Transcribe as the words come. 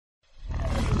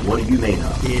What Are You Made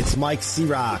Of? It's Mike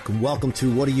C-Rock. Welcome to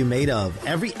What Are You Made Of?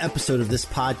 Every episode of this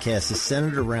podcast is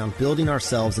centered around building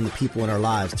ourselves and the people in our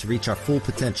lives to reach our full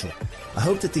potential. I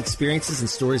hope that the experiences and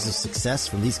stories of success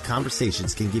from these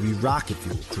conversations can give you rocket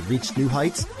fuel to reach new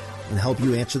heights and help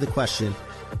you answer the question,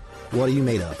 what are you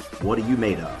made of? What are you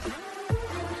made of?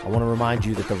 I want to remind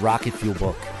you that the Rocket Fuel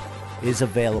book is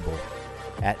available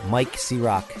at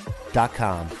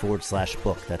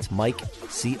mikecroc.com/book. That's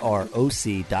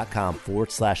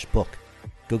mikecroc.com/book.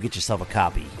 Go get yourself a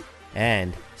copy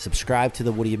and subscribe to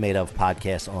the What Are You Made Of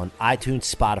podcast on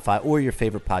iTunes, Spotify, or your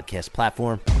favorite podcast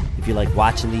platform. If you like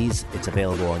watching these, it's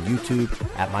available on YouTube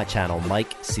at my channel,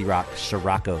 Mike C-Roc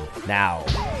Scirocco. Now,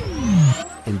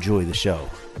 enjoy the show.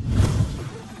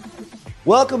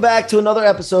 Welcome back to another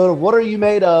episode of What Are You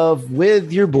Made Of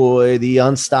with your boy, the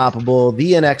unstoppable,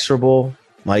 the inexorable,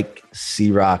 Mike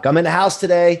C-Roc. I'm in the house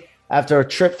today after a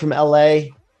trip from LA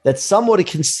that some would have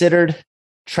considered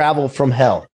travel from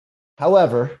hell.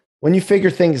 However, when you figure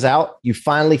things out, you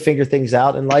finally figure things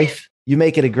out in life, you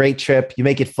make it a great trip, you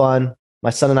make it fun.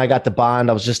 My son and I got the bond.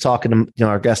 I was just talking to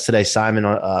our guest today, Simon,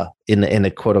 in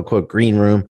the quote unquote green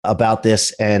room about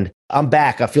this. And I'm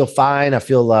back. I feel fine. I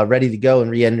feel ready to go and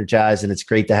re-energized. And it's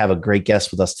great to have a great guest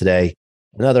with us today.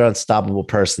 Another unstoppable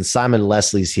person. Simon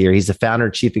Leslie's here. He's the founder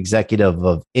and chief executive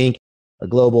of Inc., a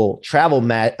global travel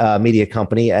media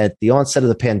company. At the onset of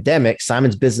the pandemic,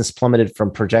 Simon's business plummeted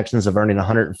from projections of earning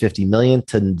 $150 million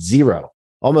to zero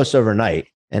almost overnight.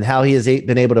 And how he has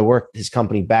been able to work his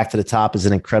company back to the top is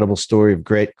an incredible story of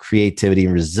grit, creativity,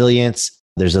 and resilience.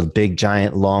 There's a big,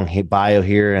 giant, long bio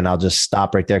here, and I'll just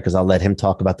stop right there because I'll let him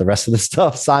talk about the rest of the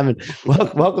stuff. Simon,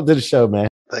 welcome to the show, man.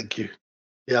 Thank you.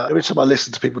 Yeah, every time I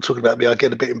listen to people talking about me, I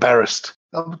get a bit embarrassed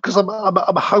because I'm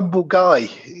a humble guy.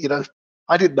 You know,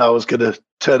 I didn't know I was going to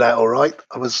turn out all right.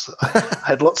 I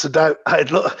had lots of doubt. I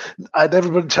had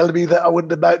everyone telling me that I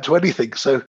wouldn't amount to anything.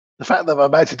 So the fact that I've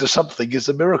amounted to something is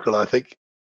a miracle, I think.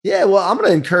 Yeah, well, I'm going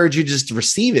to encourage you just to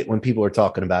receive it when people are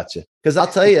talking about you. Because I'll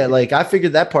tell you, like, I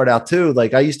figured that part out too.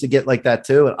 Like, I used to get like that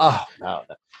too. And no,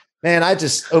 man, I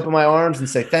just open my arms and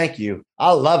say, thank you.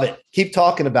 I love it. Keep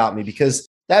talking about me, because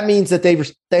that means that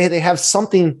they have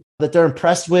something that they're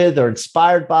impressed with or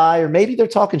inspired by, or maybe they're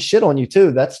talking shit on you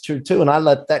too. That's true too. And I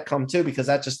let that come too, because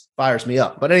that just fires me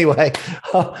up. But anyway,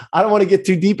 I don't want to get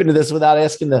too deep into this without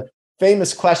asking the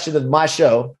famous question of my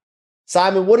show.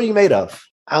 Simon, what are you made of?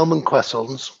 Almond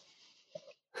croissants,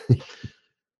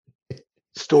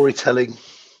 storytelling,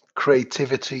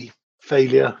 creativity,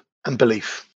 failure, and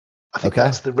belief. I think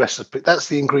that's the recipe. That's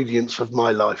the ingredients of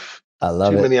my life. I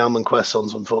love it. Too many almond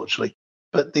croissants, unfortunately.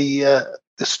 But the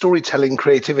storytelling,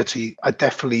 creativity, I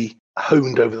definitely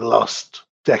honed over the last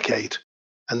decade.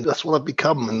 And that's what I've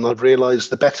become. And I've realized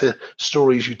the better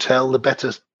stories you tell, the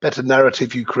better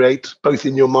narrative you create, both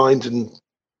in your mind and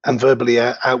verbally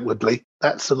outwardly,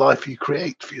 that's the life you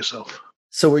create for yourself.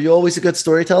 So were you always a good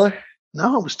storyteller?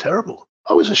 No, I was terrible.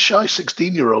 I was a shy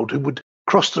 16-year-old who would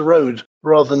cross the road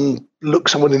rather than look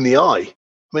someone in the eye. I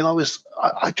mean,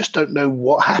 I just don't know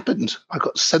what happened. I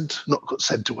not got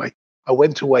sent away. I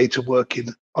went away to work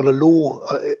on a law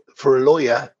for a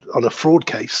lawyer on a fraud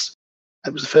case.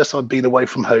 It was the first time I'd been away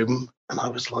from home. And I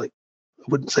was like, I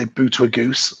wouldn't say boo to a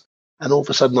goose. And all of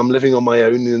a sudden I'm living on my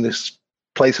own in this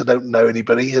place I don't know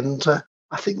anybody, and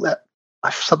I think that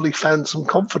I've suddenly found some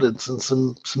confidence and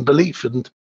some belief,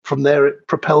 and from there it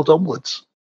propelled onwards.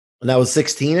 And that was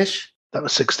 16-ish? That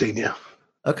was 16, yeah.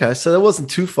 Okay, so that wasn't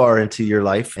too far into your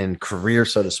life and career,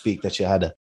 so to speak, that you had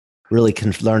to really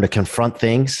learn to confront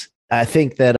things. I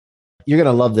think that you're going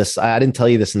to love this. I didn't tell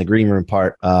you this in the green room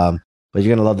part, but you're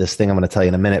going to love this thing I'm going to tell you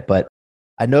in a minute. But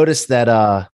I noticed that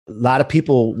a lot of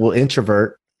people will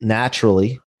introvert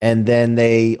naturally. And then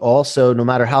they also, no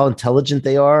matter how intelligent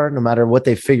they are, no matter what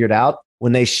they figured out,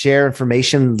 when they share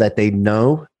information that they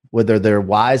know, whether they're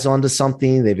wise onto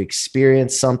something, they've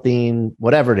experienced something,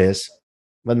 whatever it is,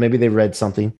 but maybe they read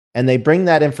something, and they bring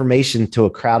that information to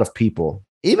a crowd of people,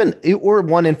 or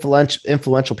one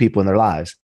influential people in their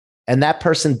lives, and that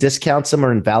person discounts them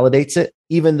or invalidates it,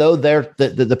 even though they're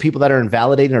the people that are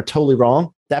invalidating are totally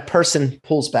wrong, that person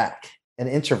pulls back and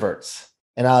introverts.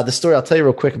 And the story I'll tell you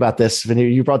real quick about this, when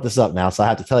you brought this up now, so I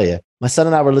have to tell you. My son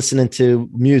and I were listening to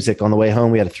music on the way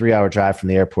home. We had a 3-hour drive from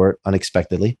the airport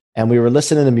unexpectedly. And we were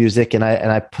listening to music, and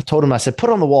I told him, I said, put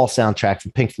on the Wall soundtrack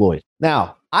from Pink Floyd.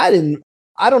 Now, I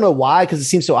don't know why, because it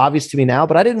seems so obvious to me now,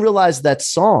 but I didn't realize that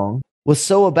song was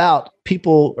so about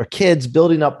people or kids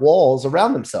building up walls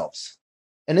around themselves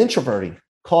and introverting,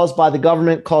 caused by the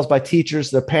government, caused by teachers,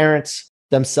 their parents,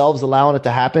 themselves allowing it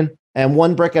to happen. And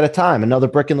one brick at a time, another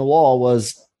brick in the wall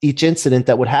was each incident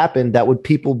that would happen that would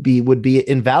be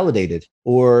invalidated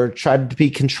or tried to be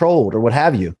controlled or what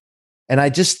have you. And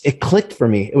it clicked for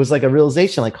me. It was like a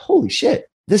realization, like, holy shit,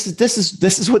 this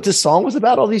is what this song was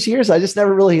about all these years. I just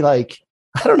never really I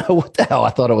don't know what the hell I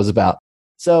thought it was about.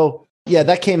 So yeah,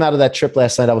 that came out of that trip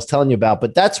last night I was telling you about,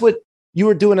 but that's what you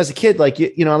were doing as a kid. Like,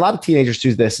 a lot of teenagers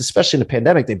do this, especially in the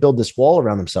pandemic. They build this wall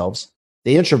around themselves.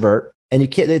 They introvert, and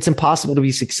it's impossible to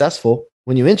be successful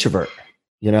when you introvert,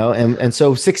 and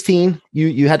so 16,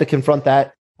 you had to confront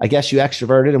that. I guess you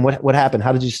extroverted, and what happened?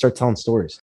 How did you start telling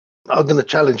stories? I'm going to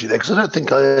challenge you there because I don't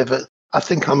think I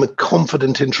think I'm a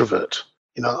confident introvert.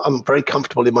 I'm very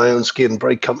comfortable in my own skin,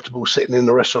 very comfortable sitting in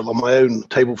a restaurant on my own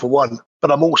table for one,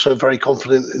 but I'm also very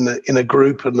confident in a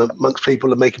group and amongst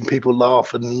people and making people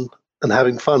laugh and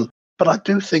having fun. But I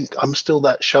do think I'm still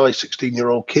that shy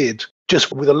 16-year-old kid,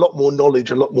 just with a lot more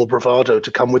knowledge, a lot more bravado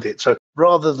to come with it. So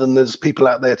rather than there's people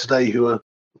out there today who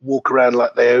walk around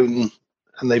like they own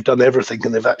and they've done everything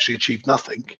and they've actually achieved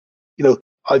nothing,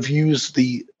 I've used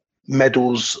the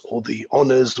medals or the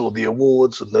honors or the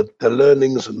awards and the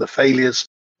learnings and the failures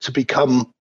to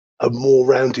become a more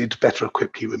rounded, better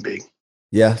equipped human being.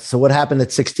 Yeah. So what happened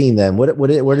at 16 then?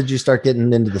 Where did you start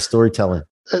getting into the storytelling?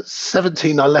 At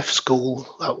 17, I left school.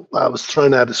 I was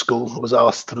thrown out of school. I was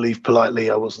asked to leave politely.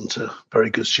 I wasn't a very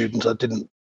good student. I didn't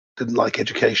like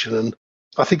education. And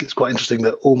I think it's quite interesting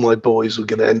that all my boys were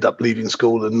going to end up leaving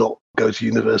school and not go to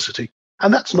university.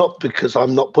 And that's not because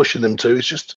I'm not pushing them to. It's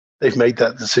just they've made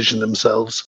that decision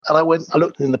themselves. And I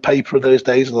looked in the paper of those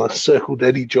days and I circled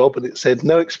any job and it said,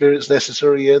 no experience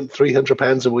necessary, earn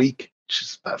 £300 a week, which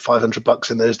is about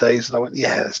 $500 in those days. And I went,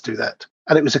 yeah, let's do that.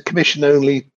 And it was a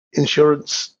commission-only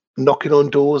insurance, knocking on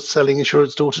doors, selling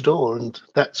insurance door to door. And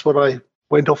that's what I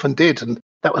went off and did. And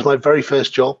that was my very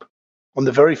first job. On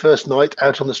the very first night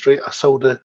out on the street, I sold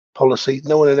a policy.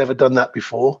 No one had ever done that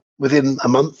before. Within a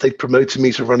month, they promoted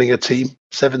me to running a team,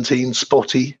 17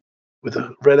 spotty, with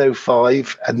a Renault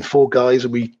 5 and 4 guys.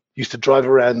 And we used to drive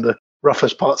around the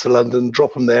roughest parts of London,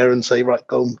 drop them there and say, right,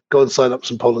 go and sign up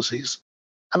some policies.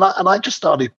 And I just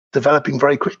started developing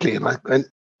very quickly. And I went,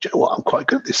 do you know what? I'm quite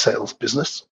good at this sales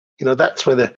business. That's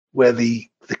where the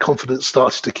confidence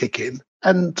started to kick in.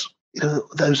 And,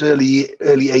 those early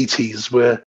 80s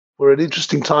were an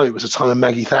interesting time. It was a time of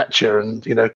Maggie Thatcher and,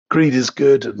 Greed is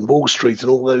Good and Wall Street and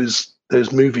all those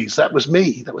movies. That was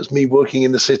me. That was me working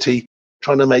in the city,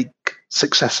 trying to make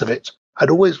success of it. I'd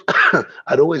always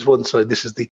wanted, sorry, this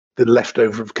is the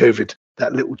leftover of COVID,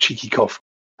 that little cheeky cough.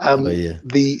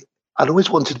 I'd always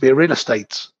wanted to be a real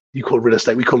estate. You call real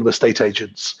estate, we call them estate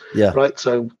agents. Yeah. Right.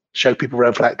 So show people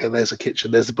around flat, go, there's a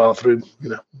kitchen, there's a bathroom,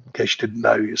 in case you didn't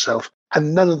know yourself.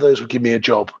 And none of those would give me a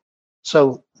job.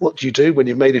 So what do you do when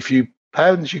you've made a few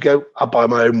pounds? You go, I'll buy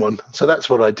my own one. So that's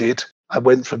what I did. I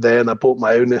went from there and I bought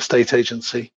my own estate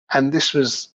agency. And this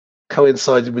was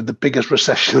coincided with the biggest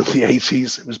recession of the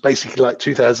 80s. It was basically like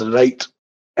 2008.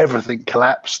 Everything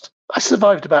collapsed. I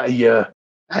survived about a year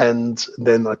and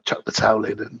then I chucked the towel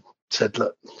in and said,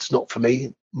 look, it's not for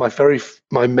me.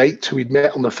 My mate who we'd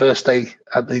met on the first day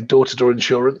at the door-to-door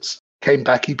insurance came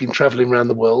back. He'd been traveling around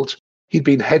the world. He'd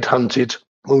been headhunted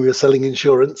when we were selling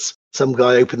insurance. Some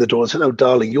guy opened the door and said, oh,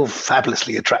 darling, you're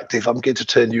fabulously attractive. I'm going to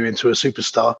turn you into a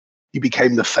superstar. He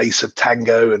became the face of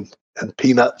Tango and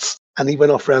Peanuts. And he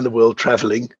went off around the world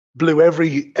traveling, blew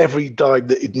every dime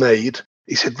that he'd made.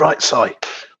 He said, right, Si,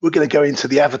 we're going to go into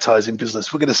the advertising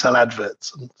business. We're going to sell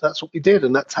adverts. And that's what we did.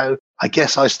 And that's how I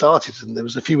guess I started. And there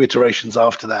was a few iterations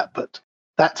after that, but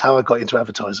that's how I got into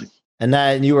advertising.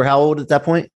 And you were how old at that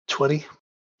point? 20.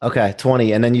 Okay,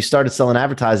 20. And then you started selling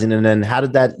advertising. And then how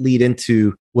did that lead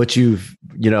into what you've,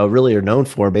 really are known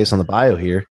for based on the bio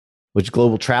here, which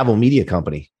Global Travel Media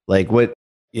Company? How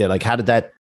did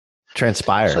that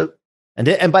transpire? So,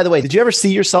 and by the way, did you ever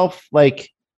see yourself,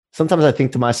 sometimes I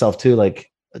think to myself too,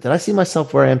 did I see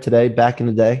myself where I am today back in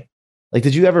the day?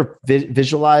 Did you ever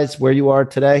visualize where you are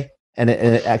today and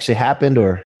it actually happened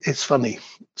or? It's funny.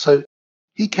 So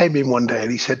he came in one day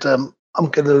and he said, I'm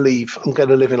going to leave. I'm going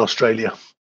to live in Australia.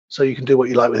 So you can do what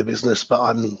you like with the business,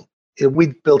 but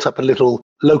we'd built up a little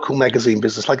local magazine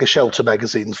business, like a shelter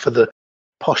magazine for the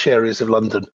posh areas of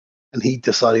London. And he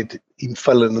decided he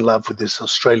fell in love with this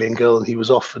Australian girl and he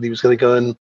was off and he was going to go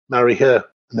and marry her.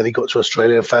 And then he got to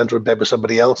Australia and found her in bed with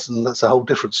somebody else. And that's a whole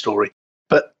different story.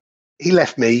 But he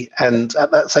left me. And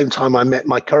at that same time, I met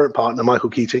my current partner, Michael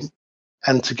Keating.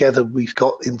 And together we've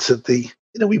got into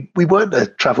we weren't a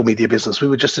travel media business. We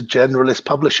were just a generalist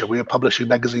publisher. We were publishing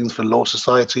magazines for Law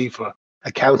Society, for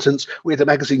accountants. We had a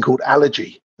magazine called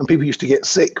Allergy. And people used to get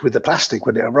sick with the plastic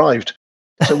when it arrived.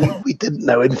 So we didn't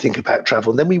know anything about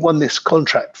travel. And then we won this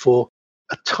contract for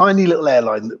a tiny little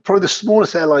airline, probably the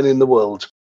smallest airline in the world,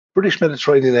 British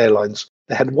Mediterranean Airlines.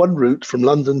 They had one route from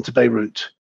London to Beirut.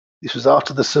 This was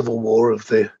after the civil war in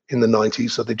the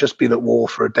 90s, so they'd just been at war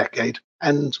for a decade.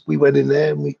 And we went in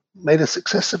there and we made a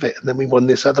success of it. And then we won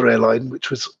this other airline, which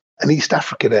was an East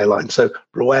African airline. So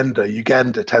Rwanda,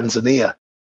 Uganda, Tanzania.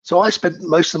 So I spent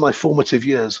most of my formative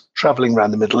years traveling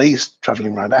around the Middle East,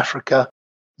 traveling around Africa,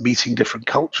 meeting different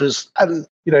cultures. And,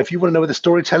 if you want to know where the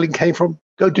storytelling came from,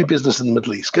 go do business in the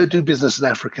Middle East, go do business in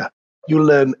Africa. You'll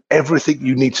learn everything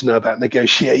you need to know about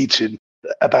negotiating,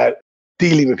 about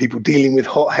dealing with people, dealing with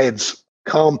hot heads,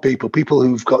 calm people, people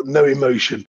who've got no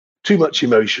emotion, too much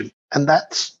emotion. And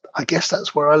I guess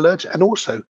that's where I learned. And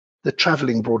also the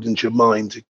traveling broadens your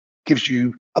mind. It gives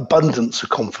you abundance of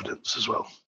confidence as well.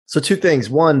 So two things.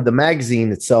 One, the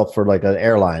magazine itself for like an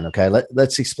airline. Okay.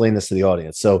 Let's explain this to the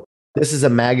audience. So this is a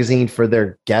magazine for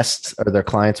their guests or their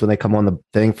clients when they come on the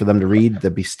thing for them to read,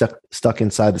 to be stuck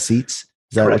inside the seats.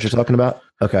 Is that Correct. What you're talking about?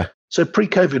 Okay. So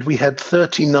pre-COVID, we had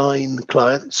 39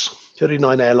 clients,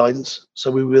 39 airlines.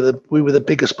 So we were the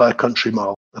biggest by a country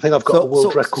mile. I think I've got a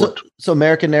world record. So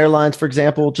American Airlines, for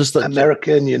example,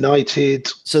 American, United.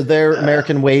 So their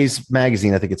American Ways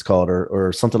magazine, I think it's called,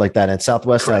 or something like that. And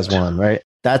Southwest Correct. Has one, right?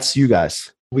 That's you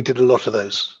guys. We did a lot of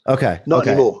those. Okay. Not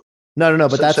anymore. No.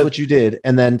 But that's what you did.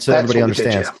 And then so everybody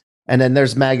understands. Did, yeah. And then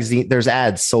there's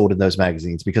ads sold in those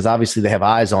magazines because obviously they have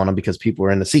eyes on them because people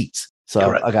are in the seats. So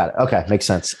Correct. I got it. Okay. Makes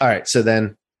sense. All right. So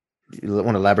then you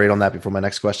want to elaborate on that before my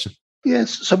next question?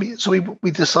 Yes. So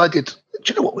we decided,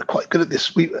 do you know what? We're quite good at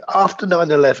this. After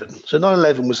 9/11. So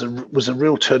 9/11 was a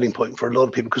real turning point for a lot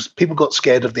of people because people got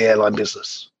scared of the airline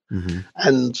business. Mm-hmm.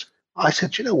 And I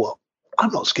said, you know what?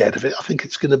 I'm not scared of it. I think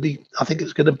it's going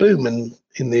to boom. And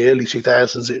in the early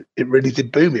 2000s, it really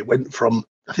did boom. It went from,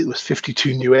 I think it was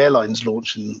 52 new airlines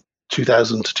launched in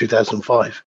 2000 to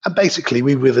 2005. And basically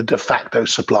we were the de facto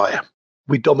supplier.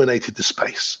 We dominated the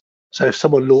space. So if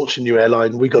someone launched a new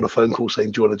airline, we got a phone call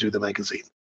saying, do you want to do the magazine?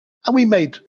 And we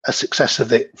made a success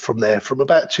of it from there. From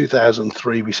about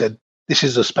 2003, we said, this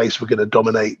is a space we're going to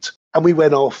dominate. And we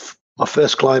went off. My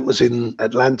first client was in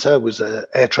Atlanta, was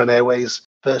AirTran Airways.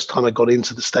 First time I got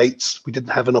into the States. We didn't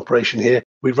have an operation here.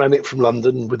 We ran it from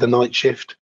London with a night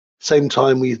shift. Same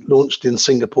time we launched in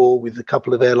Singapore with a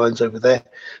couple of airlines over there.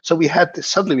 So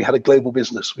suddenly we had a global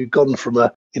business. We've gone from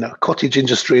a cottage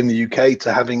industry in the UK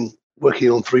to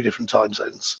working on 3 different time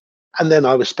zones. And then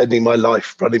I was spending my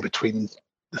life running between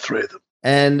the 3 of them.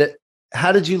 And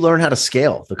how did you learn how to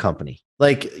scale the company?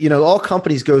 Like, all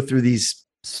companies go through these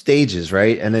stages,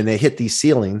 right? And then they hit these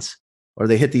ceilings or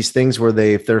they hit these things where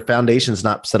if their foundation's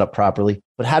not set up properly.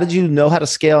 But how did you know how to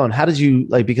scale? And how did you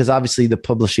because obviously the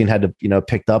publishing had to,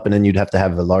 picked up and then you'd have to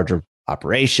have a larger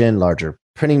operation, larger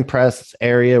printing press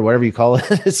area, whatever you call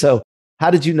it. So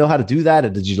how did you know how to do that? Or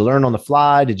did you learn on the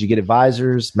fly? Did you get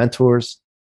advisors, mentors?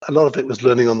 A lot of it was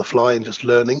learning on the fly and just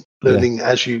learning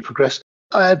as you progress.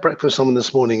 I had breakfast with someone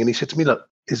this morning and he said to me, look,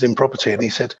 he's in property. And he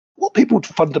said, what people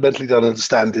fundamentally don't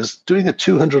understand is doing a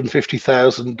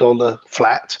 $250,000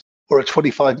 flat or a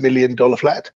 $25 million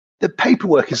flat, the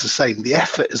paperwork is the same. The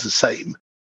effort is the same.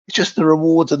 It's just the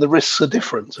rewards and the risks are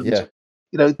different. And,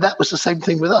 that was the same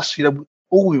thing with us.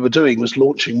 All we were doing was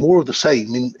launching more of the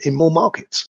same in more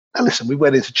markets. Now, listen, we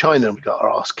went into China and we got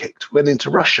our ass kicked. Went into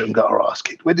Russia and got our ass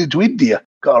kicked. Went into India,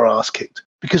 got our ass kicked.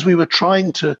 Because we were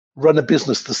trying to run a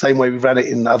business the same way we ran it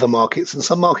in other markets. And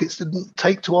some markets didn't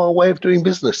take to our way of doing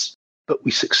business. But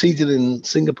we succeeded in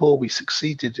Singapore, we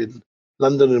succeeded in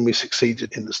London, and we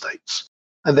succeeded in the States.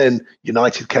 And then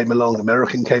United came along,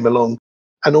 American came along.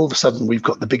 And all of a sudden, we've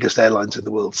got the biggest airlines in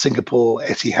the world. Singapore,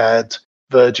 Etihad,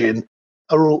 Virgin,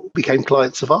 became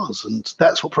clients of ours. And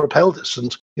that's what propelled us.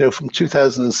 And, from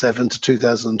 2007 to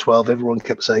 2012, everyone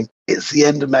kept saying, it's the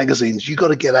end of magazines. You got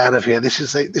to get out of here.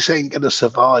 This ain't going to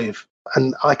survive.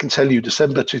 And I can tell you,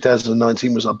 December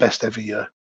 2019 was our best ever year.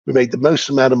 We made the most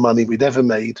amount of money we'd ever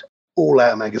made, all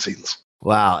out of magazines.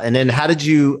 Wow. And then how did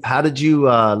you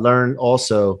learn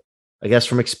also, I guess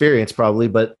from experience probably,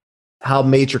 but how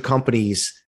major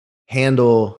companies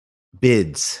handle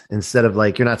bids instead of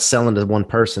you're not selling to one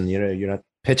person, you're not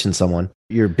pitching someone.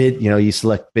 Your bid, you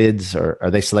select bids or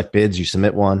they select bids, you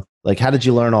submit one. How did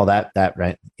you learn all that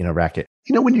racket?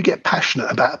 When you get passionate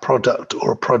about a product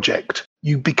or a project,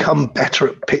 you become better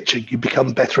at pitching, you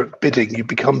become better at bidding, you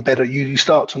become better, you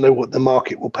start to know what the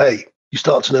market will pay. You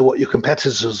start to know what your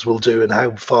competitors will do and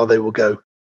how far they will go.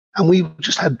 And we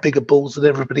just had bigger balls than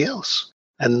everybody else.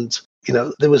 And,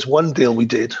 there was one deal we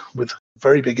did with a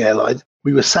very big airline.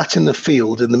 We were sat in the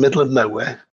field in the middle of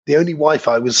nowhere. The only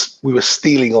Wi-Fi we were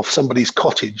stealing off somebody's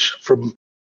cottage from,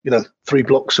 3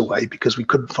 blocks away because we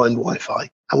couldn't find Wi-Fi.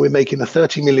 and we're making a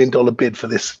 $30 million bid for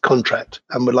this contract.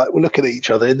 And we're looking at each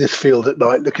other in this field at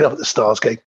night, looking up at the stars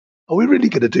going, are we really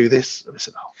going to do this? And we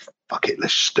said, oh, fuck it,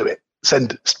 let's just do it.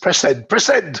 Press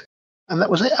send. And that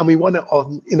was it. And we won it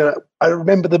on, I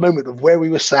remember the moment of where we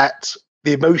were sat,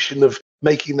 the emotion of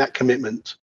making that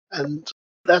commitment. And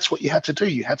that's what you had to do.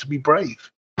 You had to be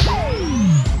brave.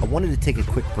 I wanted to take a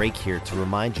quick break here to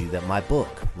remind you that my book,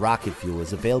 Rocket Fuel,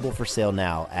 is available for sale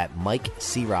now at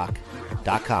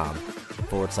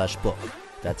MikeCroc.com/book.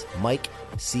 That's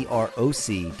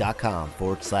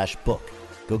MikeCroc.com/book.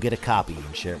 Go get a copy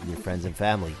and share it with your friends and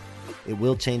family. It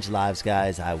will change lives,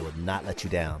 guys. I will not let you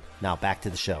down. Now back to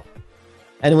the show.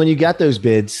 And when you got those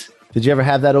bids, did you ever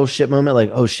have that oh shit moment? Like,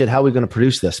 oh shit, how are we going to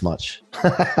produce this much?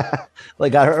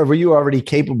 Like, were you already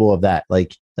capable of that?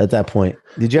 Like at that point,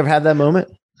 did you ever have that moment?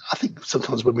 I think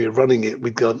sometimes when we were running it,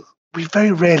 we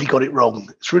very rarely got it wrong.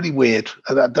 It's really weird.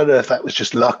 And I don't know if that was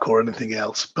just luck or anything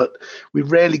else, but we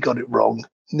rarely got it wrong.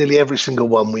 Nearly every single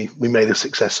one we made a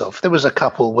success of. There was a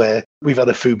couple where we've had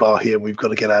a foobar here and we've got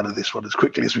to get out of this one as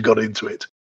quickly as we got into it.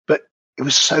 But it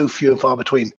was so few and far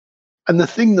between. And the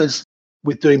thing is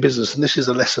with doing business, and this is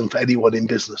a lesson for anyone in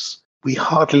business, we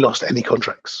hardly lost any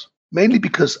contracts. Mainly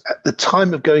because at the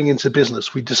time of going into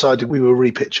business, we decided we were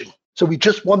repitching. So we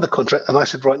just won the contract and I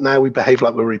said, right now we behave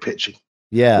like we're repitching.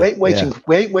 Yeah. We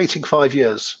ain't waiting 5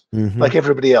 years like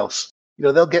everybody else.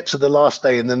 They'll get to the last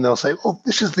day and then they'll say, oh,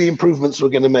 this is the improvements we're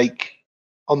going to make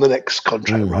on the next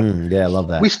contract run. Yeah, I love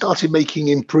that. We started making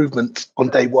improvements on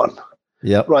day one.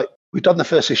 Yep. Right. We've done the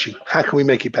first issue. How can we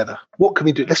make it better? What can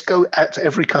we do? Let's go out to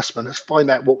every customer. Let's find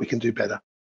out what we can do better.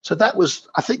 So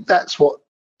I think that's what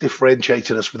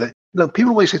differentiated us with it.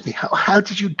 People always say to me, how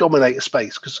did you dominate a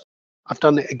space? Because I've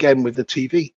done it again with the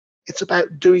TV. It's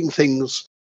about doing things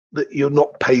that you're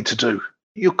not paid to do.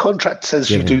 Your contract says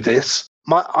you do this.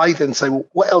 I then say, well,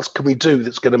 what else can we do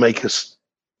that's going to make us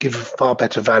give far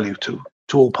better value to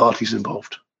all parties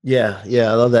involved? Yeah,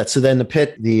 I love that. So then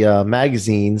the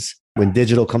magazines, when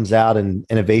digital comes out and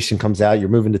innovation comes out, you're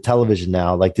moving to television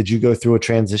now. Like, did you go through a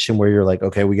transition where you're like,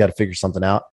 okay, we got to figure something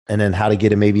out? And then how to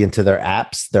get it maybe into their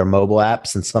apps, their mobile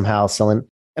apps, and somehow selling.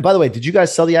 And by the way, did you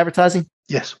guys sell the advertising?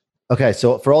 Yes. Okay,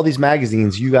 so for all these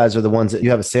magazines, you guys are the ones that you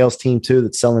have a sales team too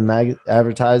that's selling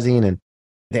advertising, and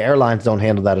the airlines don't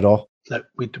handle that at all. No,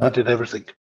 we did everything.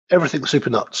 Everything super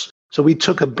nuts. So we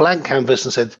took a blank canvas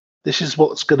and said, this is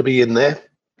what's going to be in there.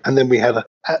 And then we had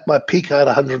at my peak, I had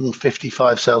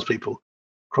 155 salespeople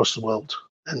across the world.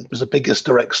 And it was the biggest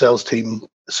direct sales team,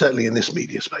 certainly in this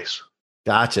media space.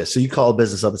 Gotcha. So you call a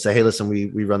business up and say, hey, listen,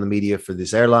 we run the media for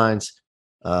these airlines.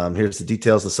 Here's the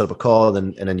details. Let's set up a call.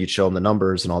 And then you'd show them the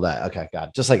numbers and all that. Okay, got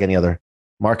it. Just like any other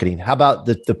marketing. How about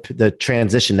the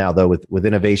transition now, though, with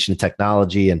innovation,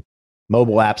 technology, and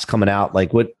mobile apps coming out?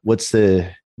 Like, what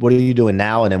are you doing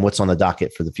now? And then what's on the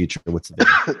docket for the future? What's the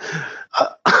vision?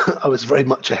 I was very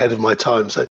much ahead of my time.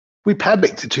 So we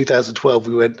panicked in 2012.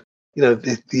 We went,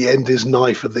 the end is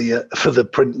nigh for the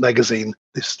print magazine,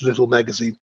 this little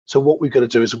magazine. So what we've got to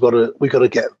do is we've got to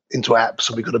get into apps,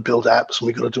 and we've got to build apps, and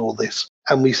we've got to do all this.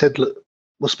 And we said, look,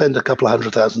 we'll spend a couple of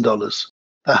 $100,000.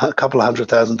 A couple of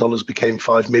 $100,000 became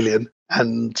 5 million.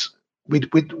 And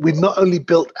we'd not only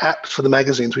built apps for the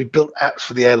magazines, we built apps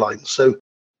for the airlines. So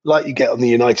like you get on the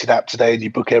United app today and you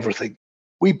book everything.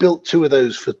 We built 2 of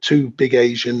those for 2 big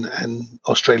Asian and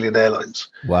Australian airlines.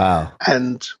 Wow.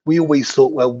 And we always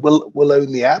thought, well, we'll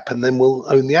own the app and then we'll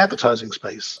own the advertising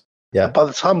space. Yeah. By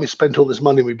the time we spent all this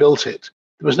money, we built it,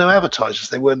 there was no advertisers.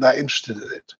 They weren't that interested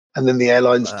in it. And then the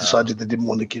airlines decided they didn't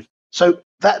want to give. So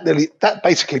that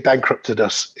basically bankrupted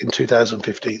us in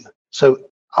 2015. So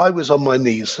I was on my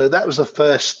knees. So that was the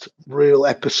first real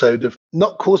episode of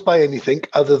not caused by anything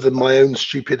other than my own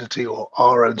stupidity or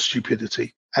our own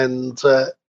stupidity. And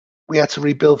we had to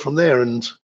rebuild from there. And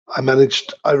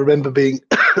I remember being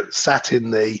sat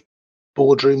in the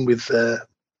boardroom with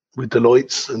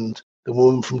Deloitte's, and the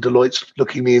woman from Deloitte's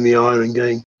looking me in the eye and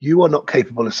going, you are not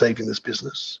capable of saving this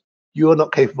business. You are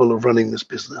not capable of running this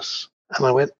business. And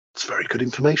I went, it's very good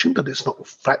information, but it's not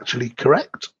factually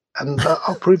correct. And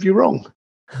I'll prove you wrong.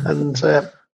 And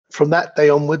from that day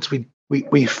onwards, we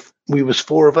was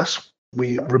 4 of us.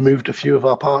 We removed a few of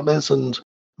our partners, and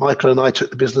Michael and I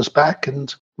took the business back,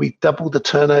 and we doubled the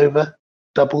turnover,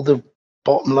 doubled the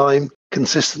bottom line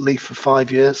consistently for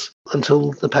 5 years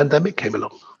until the pandemic came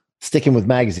along. Sticking with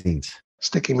magazines.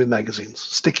 Sticking with magazines.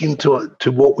 Sticking to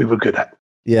what we were good at.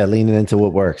 Yeah, leaning into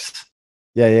what works.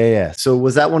 Yeah. So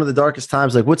was that one of the darkest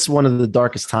times? Like, what's one of the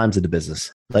darkest times of the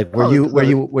business? Like, were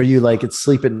you like, it's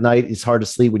sleep at night, it's hard to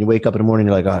sleep. When you wake up in the morning,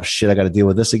 you're like, oh shit, I got to deal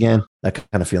with this again. That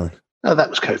kind of feeling. No, that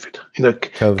was COVID.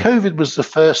 COVID was the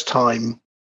first time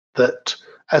that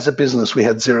as a business, we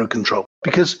had zero control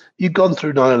because you'd gone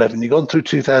through 9/11, you'd gone through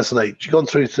 2008, you'd gone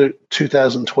through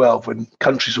 2012 when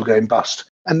countries were going bust.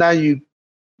 And now you've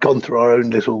gone through our own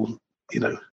little,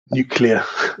 nuclear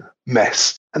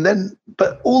mess. And then,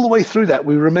 but all the way through that,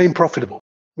 we remained profitable.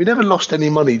 We never lost any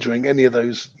money during any of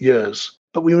those years,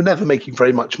 but we were never making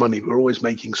very much money. We were always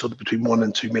making sort of between 1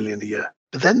 and 2 million a year.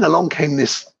 But then along came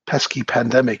this pesky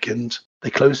pandemic and they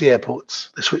closed the airports.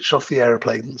 They switched off the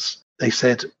airplanes. They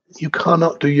said, you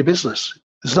cannot do your business.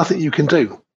 There's nothing you can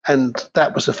do. And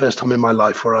that was the first time in my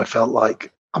life where I felt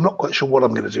like, I'm not quite sure what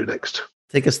I'm going to do next.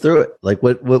 Take us through it. Like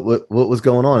what was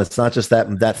going on? It's not just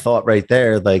that thought right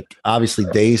there. Like obviously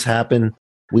days happen,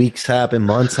 weeks happen,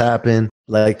 months happen.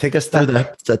 Like take us through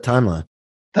that timeline.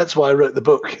 That's why I wrote the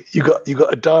book. You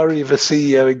got a diary of a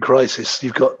CEO in crisis.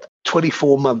 You've got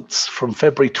 24 months from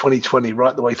February 2020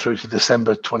 right the way through to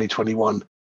December 2021.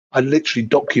 I literally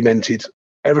documented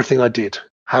everything I did,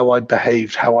 how I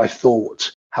behaved, how I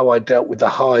thought, how I dealt with the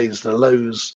highs, the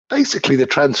lows, basically the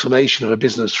transformation of a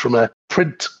business from a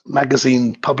print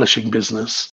magazine publishing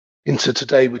business into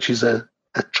today, which is a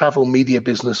travel media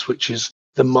business, which is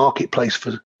the marketplace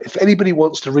for, if anybody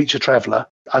wants to reach a traveler,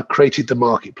 I've created the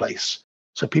marketplace.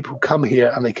 So people come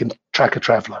here and they can track a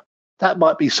traveler. That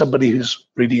might be somebody who's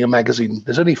reading a magazine.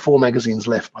 There's only 4 magazines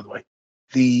left, by the way.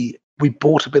 We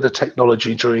bought a bit of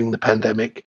technology during the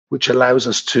pandemic, which allows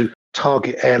us to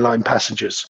target airline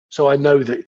passengers. So I know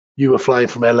that you were flying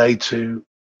from LA to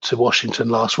Washington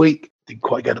last week. Didn't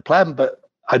quite get a plan, but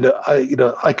I know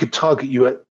I could target you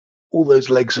at all those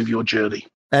legs of your journey.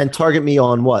 And target me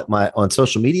on what? On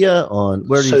social media? On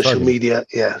where do you social media?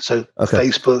 Yeah. So okay.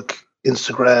 Facebook,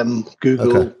 Instagram,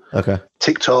 Google, okay.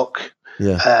 TikTok.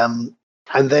 Yeah.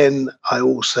 And then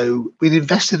we'd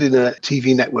invested in a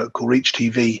TV network called Reach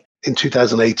TV in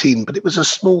 2018, but it was a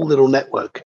small little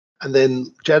network. And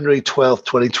then January 12th,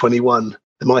 2021,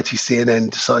 the mighty CNN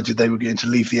decided they were going to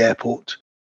leave the airport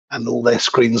and all their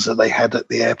screens that they had at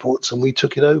the airports, and we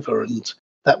took it over. And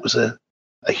that was a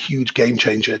huge game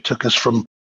changer. It took us from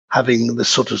having the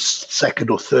sort of second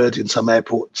or third in some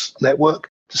airports network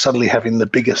to suddenly having the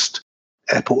biggest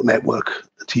airport network,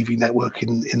 TV network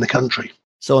in the country.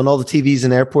 So in all the TVs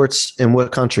in airports, in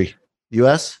what country?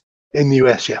 US? In the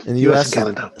US, yeah. In the US and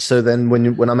Canada. So then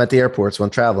when I'm at the airports, when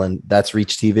traveling, that's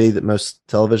Reach TV, that most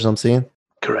television I'm seeing?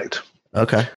 Correct.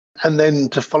 Okay. And then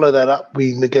to follow that up,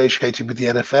 we negotiated with the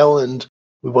NFL and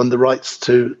we won the rights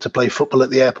to play football at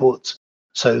the airport.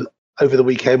 So over the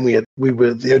weekend, we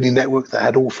were the only network that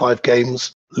had all 5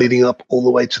 games leading up all the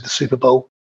way to the Super Bowl.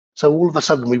 So all of a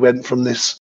sudden, we went from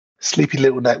this sleepy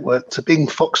little network to being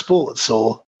Fox Sports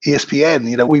or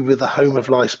ESPN. We were the home of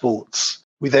live sports.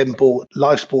 We then bought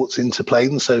live sports into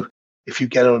planes. So if you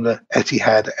get on a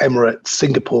Etihad, Emirates,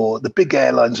 Singapore, the big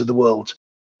airlines of the world,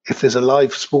 if there's a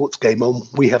live sports game on,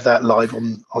 we have that live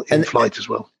in flight as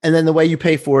well. And then the way you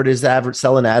pay for it is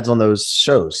selling ads on those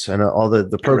shows and all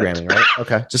the programming, right?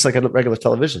 Okay. Just like a regular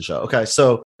television show. Okay.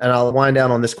 So, and I'll wind down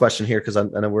on this question here because I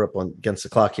know we're up against the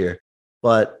clock here.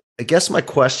 But I guess my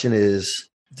question is,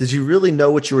 did you really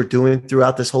know what you were doing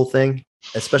throughout this whole thing,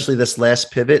 especially this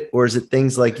last pivot? Or is it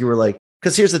things like you were like,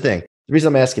 because here's the thing, the reason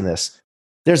I'm asking this,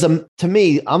 to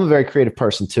me, I'm a very creative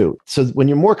person too. So when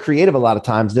you're more creative, a lot of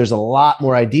times there's a lot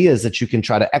more ideas that you can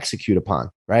try to execute upon,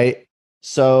 right?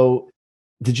 So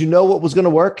did you know what was going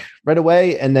to work right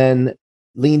away and then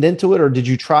leaned into it? Or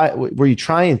were you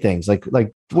trying things like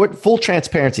what full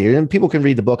transparency? And people can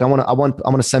read the book. I want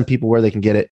to send people where they can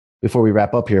get it before we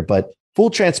wrap up here, but full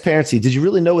transparency. Did you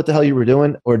really know what the hell you were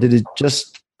doing or did it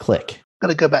just click? I'm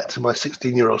going to go back to my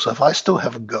 16-year-old self. I still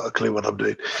haven't got a clue what I'm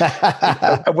doing.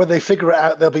 And when they figure it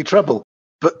out, there'll be trouble.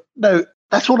 But no,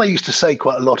 that's what I used to say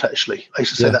quite a lot, actually. I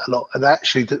used to say that a lot. And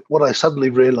actually, what I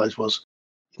suddenly realized was,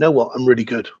 you know what? I'm really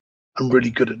good. I'm really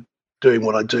good at doing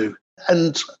what I do.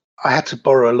 And I had to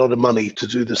borrow a lot of money to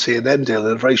do the CNN deal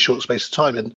in a very short space of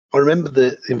time. And I remember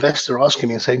the investor asking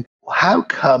me and saying, well, how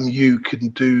come you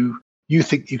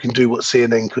think you can do what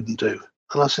CNN couldn't do?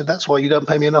 And I said, that's why you don't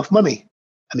pay me enough money.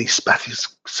 And he spat his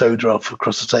soda off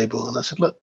across the table. And I said,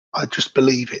 look, I just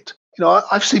believe it.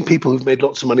 I've seen people who've made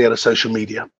lots of money out of social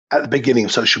media at the beginning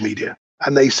of social media.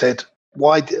 And they said,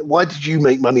 why did you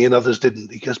make money and others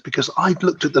didn't? Because I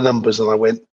looked at the numbers and I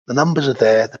went, the numbers are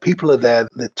there. The people are there.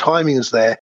 The timing is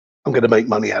there. I'm going to make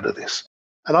money out of this.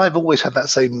 And I've always had that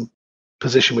same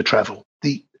position with travel.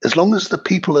 As long as the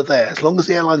people are there, as long as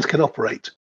the airlines can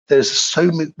operate,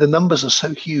 the numbers are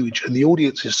so huge and the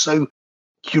audience is so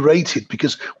curated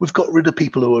because we've got rid of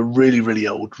people who are really, really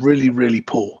old, really, really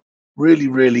poor, really,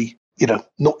 really,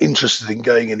 not interested in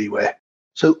going anywhere.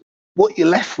 So what you're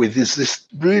left with is this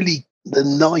really the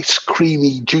nice,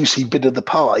 creamy, juicy bit of the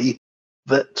pie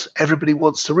that everybody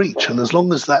wants to reach. And as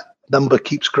long as that number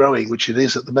keeps growing, which it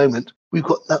is at the moment, we've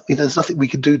got there's nothing we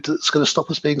can do that's going to stop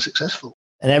us being successful.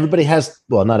 And everybody has,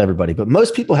 well, not everybody, but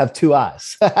most people have two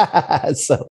eyes.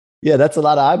 So yeah, that's a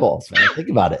lot of eyeballs, man. Think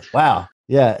about it. Wow.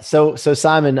 Yeah. So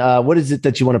Simon, what is it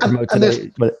that you want to promote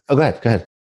today? Go ahead.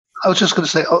 I was just going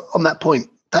to say on that point,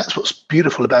 that's what's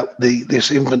beautiful about this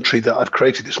inventory that I've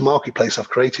created, this marketplace I've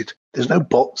created. There's no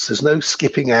bots, there's no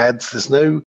skipping ads, there's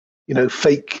no,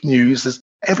 fake news.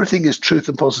 Everything is truth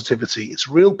and positivity. It's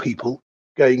real people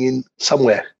going in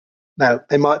somewhere. Now,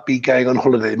 they might be going on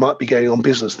holiday, they might be going on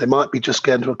business, they might be just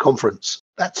going to a conference.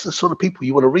 That's the sort of people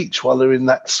you want to reach while they're in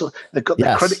that. They've got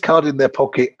their credit card in their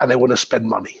pocket and they want to spend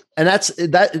money. And that's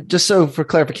that. Just so for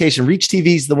clarification, Reach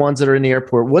TV is the ones that are in the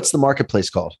airport. What's the marketplace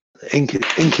called?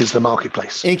 Inc is the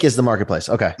marketplace. Inc is the marketplace.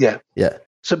 Okay. Yeah. Yeah.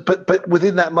 So, but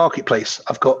within that marketplace,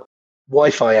 I've got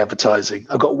Wi-Fi advertising.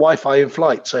 I've got Wi-Fi in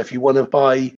flight. So if you want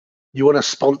to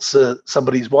sponsor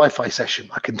somebody's Wi-Fi session,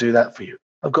 I can do that for you.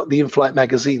 I've got the in-flight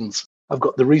magazines. I've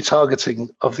got the retargeting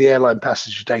of the airline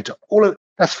passenger data.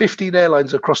 That's 15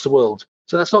 airlines across the world.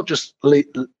 So that's not just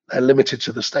limited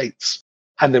to the States.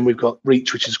 And then we've got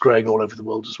Reach, which is growing all over the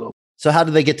world as well. So how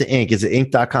do they get to Inc? Is it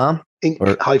Inc.com?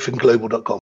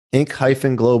 Inc-global.com.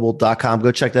 Inc-global.com.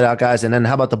 Go check that out, guys. And then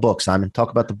how about the book, Simon?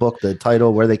 Talk about the book, the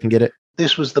title, where they can get it.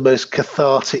 This was the most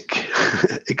cathartic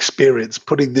experience,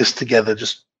 putting this together,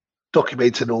 just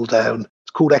documenting all down.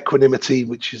 It's called Equanimity,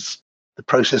 which is the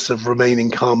process of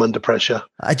remaining calm under pressure.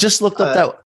 I just looked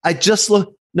up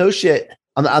no shit.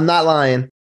 I'm not lying.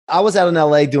 I was out in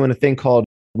LA doing a thing called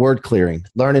word clearing,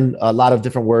 learning a lot of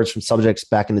different words from subjects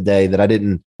back in the day that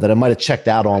I might have checked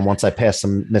out on once I passed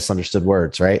some misunderstood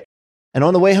words, right? And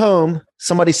on the way home,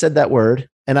 somebody said that word,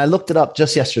 and I looked it up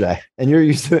just yesterday, and you're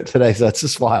using it today, so it's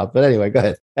just wild. But anyway, go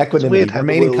ahead. Equanimity,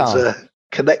 remaining calm.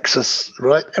 Connects us,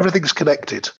 right? Everything's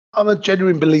connected. I'm a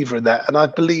genuine believer in that, and I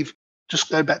believe, just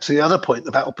going back to the other point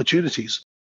about opportunities,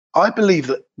 I believe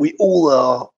that we all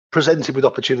are presented with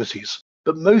opportunities,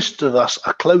 but most of us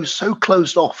are so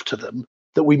closed off to them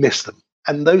that we miss them.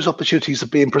 And those opportunities are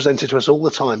being presented to us all the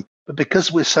time. But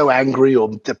because we're so angry or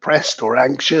depressed or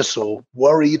anxious or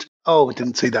worried, we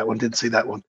didn't see that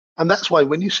one. And that's why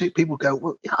when you see people go,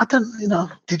 well, I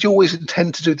don't, did you always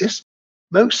intend to do this?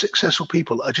 Most successful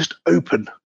people are just open.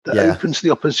 They're open to the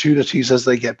opportunities as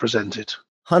they get presented.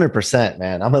 100%,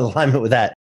 man. I'm in alignment with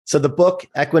that. So the book,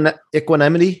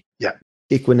 Equanimity? Yeah.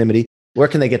 Equanimity. Where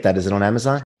can they get that? Is it on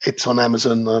Amazon? It's on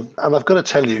Amazon. And I've got to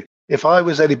tell you, if I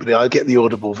was anybody, I'd get the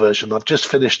Audible version. I've just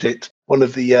finished it. One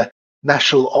of the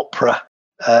National Opera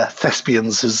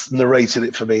thespians has narrated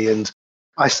it for me. And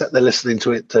I sat there listening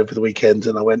to it over the weekend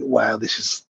and I went, wow, this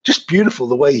is just beautiful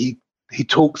the way he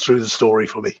talked through the story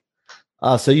for me.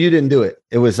 So you didn't do it.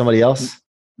 It was somebody else?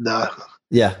 No.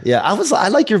 Yeah. I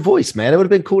like your voice, man. It would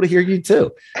have been cool to hear you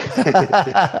too.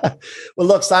 Well,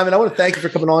 look, Simon, I want to thank you for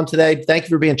coming on today. Thank you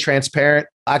for being transparent.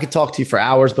 I could talk to you for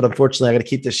hours, but unfortunately I got to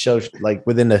keep this show like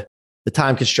within the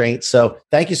time constraints. So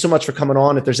thank you so much for coming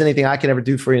on. If there's anything I can ever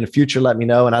do for you in the future, let me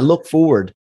know. And I look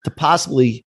forward to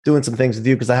possibly doing some things with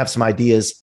you because I have some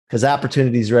ideas, because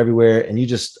opportunities are everywhere. And you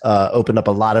just opened up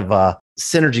a lot of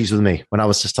synergies with me when I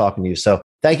was just talking to you. So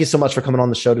thank you so much for coming on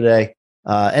the show today.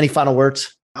 Any final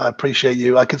words? I appreciate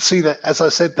you. I could see that as I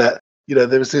said that,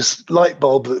 there was this light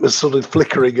bulb that was sort of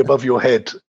flickering above your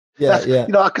head. Yeah.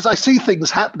 Because I see things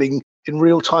happening in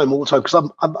real time all the time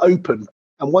because I'm open.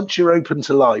 And once you're open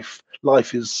to life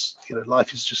is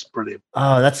just brilliant.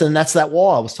 Oh, that's that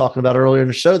wall I was talking about earlier in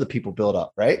the show that people build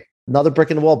up, right? Another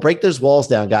brick in the wall. Break those walls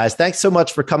down, guys. Thanks so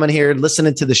much for coming here,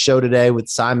 listening to the show today with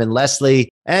Simon Leslie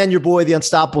and your boy, the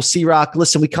Unstoppable C-Rock.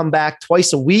 Listen, we come back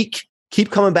twice a week. Keep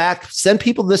coming back. Send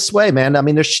people this way, man. I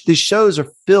mean, these shows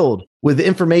are filled with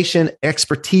information,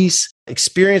 expertise,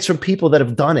 experience from people that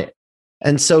have done it.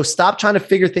 And so stop trying to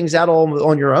figure things out all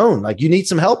on your own. Like, you need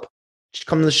some help, just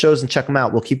come to the shows and check them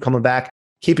out. We'll keep coming back.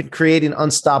 Keep creating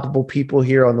unstoppable people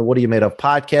here on the What Are You Made Of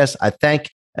podcast. I thank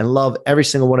and love every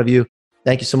single one of you.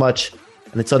 Thank you so much.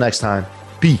 And until next time,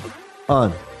 be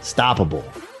unstoppable.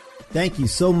 Thank you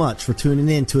so much for tuning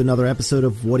in to another episode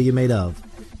of What Are You Made Of?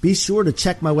 Be sure to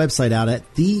check my website out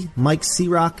at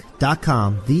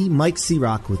themikecrock.com,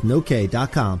 themikecrock with no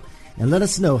K.com, and let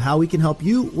us know how we can help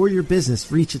you or your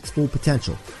business reach its full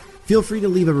potential. Feel free to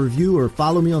leave a review or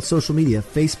follow me on social media,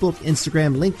 Facebook,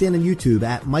 Instagram, LinkedIn, and YouTube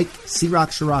at Mike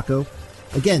C-Rock Scirocco.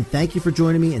 Again, thank you for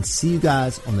joining me and see you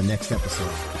guys on the next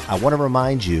episode. I want to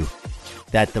remind you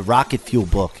that the Rocket Fuel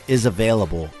book is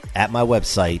available at my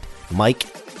website,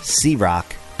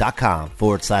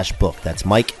 mikecrock.com/book. That's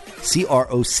Mike,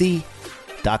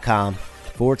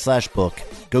 CROC.com/book.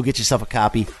 Go get yourself a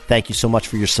copy. Thank you so much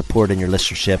for your support and your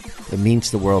listenership. It means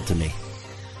the world to me.